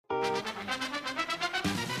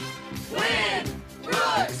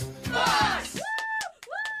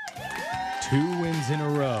2 wins in a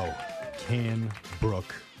row. Can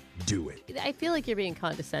Brooke do it? I feel like you're being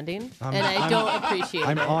condescending, and I don't appreciate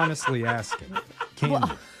I'm it. honestly asking. Can you?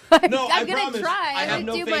 No, I'm I going promise. to try. I I'm have going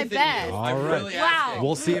no to do faith my in best. you. All I'm right. really Wow. asking.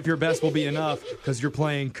 We'll see if your best will be enough because you're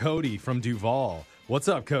playing Cody from Duval. What's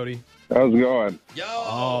up, Cody? How's it going? Yo.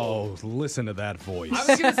 Oh, listen to that voice. I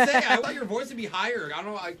was going to say, I thought your voice would be higher. I don't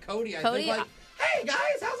know, like Cody. I Cody, think like, hey, guys,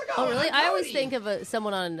 how's it Oh, going? really? I'm I always Cody. think of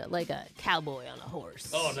someone on, like, a cowboy on a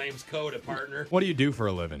horse. Oh, name's Coda, partner. What do you do for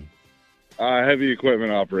a living? Heavy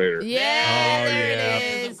equipment operator. Yeah, Oh, there yeah.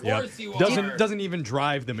 it is. Of course you are. Doesn't even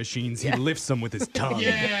drive the machines. He lifts them with his tongue.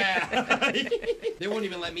 Yeah. They won't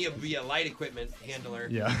even let me be a light equipment handler.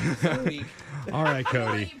 Yeah. So weak. All right,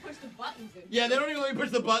 Cody. Yeah, they don't even let me push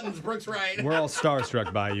the buttons. Brooke's right. We're all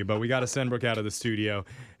starstruck by you, but we got to send Brooke out of the studio.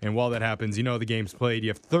 And while that happens, you know the game's played. You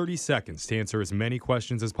have 30 seconds to answer as many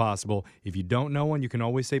questions as possible. If you don't know one, you can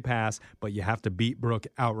always say pass, but you have to beat Brooke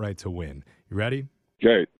outright to win. You ready?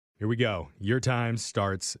 Okay. Here we go. Your time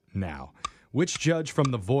starts now. Which judge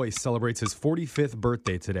from The Voice celebrates his 45th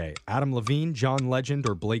birthday today? Adam Levine, John Legend,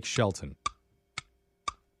 or Blake Shelton?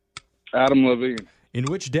 Adam Levine. In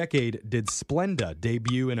which decade did Splenda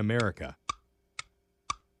debut in America?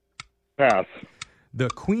 Pass. The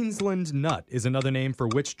Queensland nut is another name for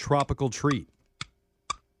which tropical treat?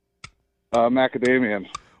 Macadamian.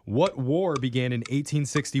 What war began in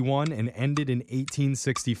 1861 and ended in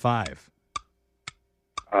 1865?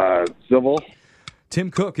 Civil.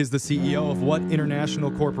 Tim Cook is the CEO of what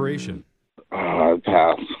international corporation?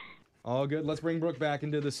 Pass. All good. Let's bring Brooke back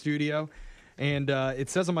into the studio. And it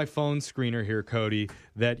says on my phone screener here, Cody,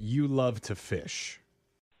 that you love to fish.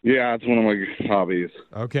 Yeah, it's one of my hobbies.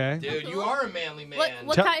 Okay. Dude, you are a manly man.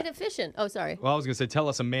 What Tell- kind of fishing? Oh, sorry. Well, I was going to say, tell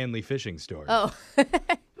us a manly fishing story. Oh.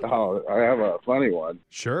 Oh, I have a funny one.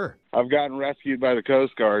 Sure. I've gotten rescued by the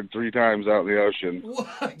Coast Guard 3 times out in the ocean.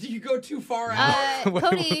 What? Do you go too far out?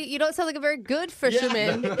 Cody, you don't sound like a very good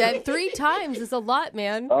fisherman. That 3 times is a lot,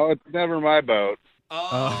 man. Oh, it's never my boat.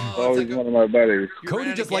 Oh, It's always it's like one of my buddies. you Cody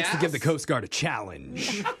ran out just of likes to gas? give the Coast Guard a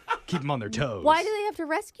challenge. Keep them on their toes. Why do they have to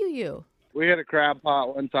rescue you? We hit a crab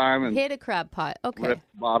pot one time and Hit a crab pot. Okay. ripped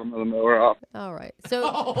the bottom of the motor off. All right. So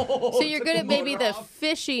Oh, so you're took good the at maybe motor the off.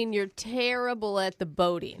 fishing, you're terrible at the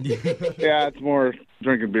boating. Yeah, it's more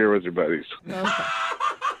drinking beer with your buddies. Okay.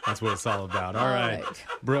 That's what it's all about. All right. right.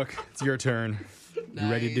 Brooke, it's your turn. You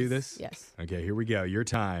ready to do this? Yes. Okay, here we go. Your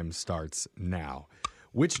time starts now.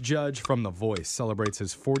 Which judge from The Voice celebrates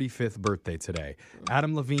his 45th birthday today?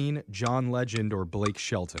 Adam Levine, John Legend, or Blake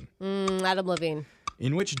Shelton? Adam Levine.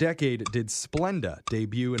 In which decade did Splenda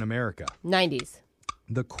debut in America? 90s.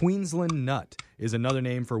 The Queensland nut is another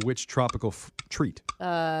name for which tropical treat?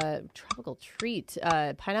 Tropical treat.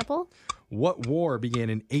 Pineapple? What war began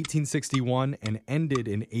in 1861 and ended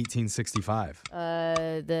in 1865?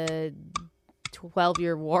 The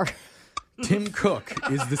 12-year war. Tim Cook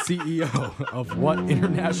is the CEO of what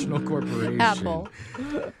international corporation? Apple.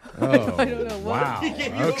 Oh, I don't know what. wow. He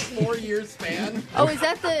gave you a 4-year span. Oh,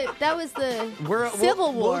 that was the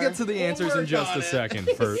Civil War. We'll get to the answers in work just on a it. second.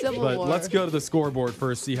 Civil But War. let's go to the scoreboard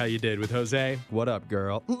first, see how you did with Jose. What up,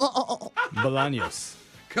 girl? Bolaños.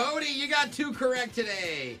 Cody, you got 2 correct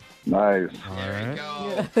today. Nice. There you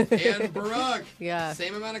go. And Brooke, Yeah.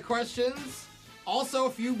 same amount of questions. Also a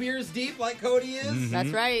few beers deep like Cody is. That's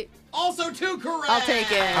right. Also 2 correct. I'll take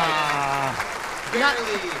it.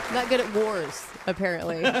 Barely. Not good at wars,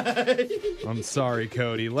 apparently. I'm sorry,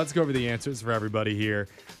 Cody. Let's go over the answers for everybody here.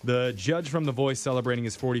 The judge from The Voice celebrating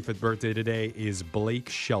his 45th birthday today is Blake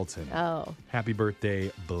Shelton. Oh. Happy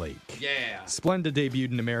birthday, Blake. Yeah. Splenda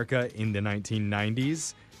debuted in America in the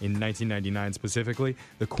 1990s, in 1999 specifically.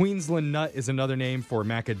 The Queensland nut is another name for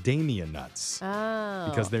macadamia nuts Oh.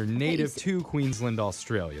 because they're native s- to Queensland,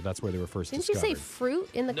 Australia. That's where they were first Didn't you discovered. say fruit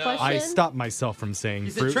in the No. question? I stopped myself from saying He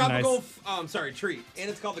fruit. said and I tropical, treat. And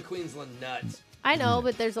it's called the Queensland nut. I know,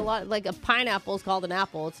 but there's a lot, like a pineapple is called an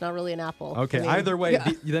apple. It's not really an apple. Okay, I mean, either way,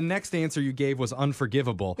 yeah. the next answer you gave was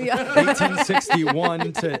unforgivable. Yeah.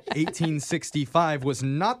 1861 to 1865 was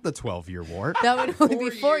not the 12-year war. That would only 4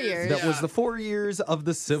 be 4 years. years. That was the 4 years of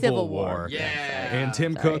the Civil War. Yeah. And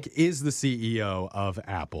Tim Sorry. Cook is the CEO of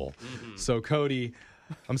Apple. Mm-hmm. So, Cody,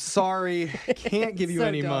 I'm sorry, can't give you So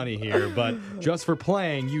any dumb. money here, but just for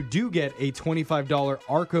playing, you do get a $25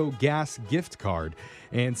 Arco Gas gift card.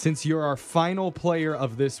 And since you're our final player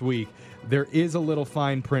of this week, there is a little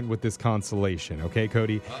fine print with this consolation, okay,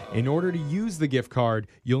 Cody? In order to use the gift card,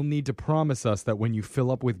 you'll need to promise us that when you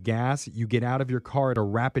fill up with gas, you get out of your car at a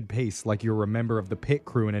rapid pace like you're a member of the pit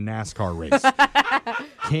crew in a NASCAR race.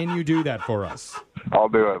 Can you do that for us? I'll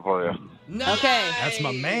do it for you. Nice. Okay. That's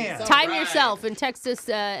my man. Time All right. yourself and text us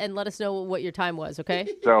and let us know what your time was, okay?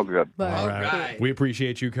 Sounds good. Bye. All right. right. We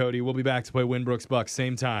appreciate you, Cody. We'll be back to play Winbrooks Bucks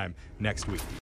same time next week.